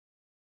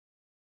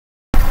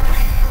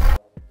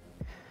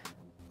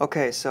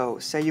Okay, so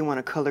say you want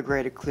to color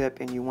grade a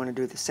clip and you want to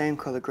do the same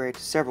color grade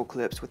to several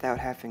clips without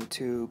having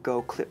to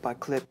go clip by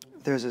clip.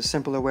 There's a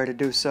simpler way to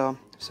do so.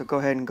 So go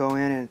ahead and go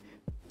in and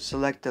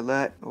select the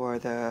LUT or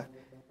the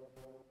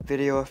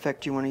video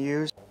effect you want to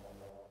use.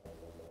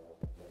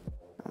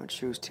 I'm going to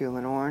choose teal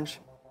and orange.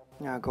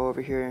 Now go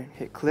over here and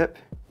hit clip,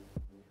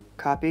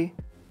 copy.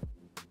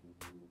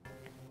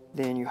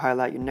 Then you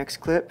highlight your next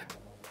clip,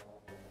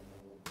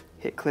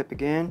 hit clip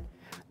again.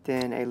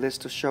 Then a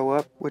list will show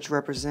up which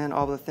represent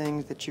all the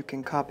things that you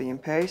can copy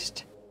and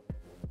paste.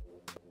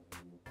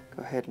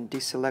 Go ahead and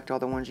deselect all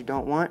the ones you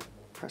don't want.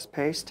 Press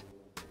paste.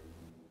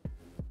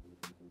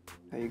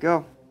 There you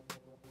go.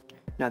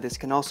 Now this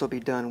can also be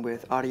done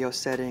with audio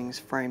settings,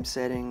 frame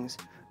settings,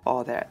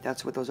 all that.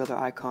 That's what those other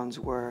icons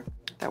were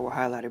that were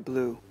highlighted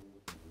blue.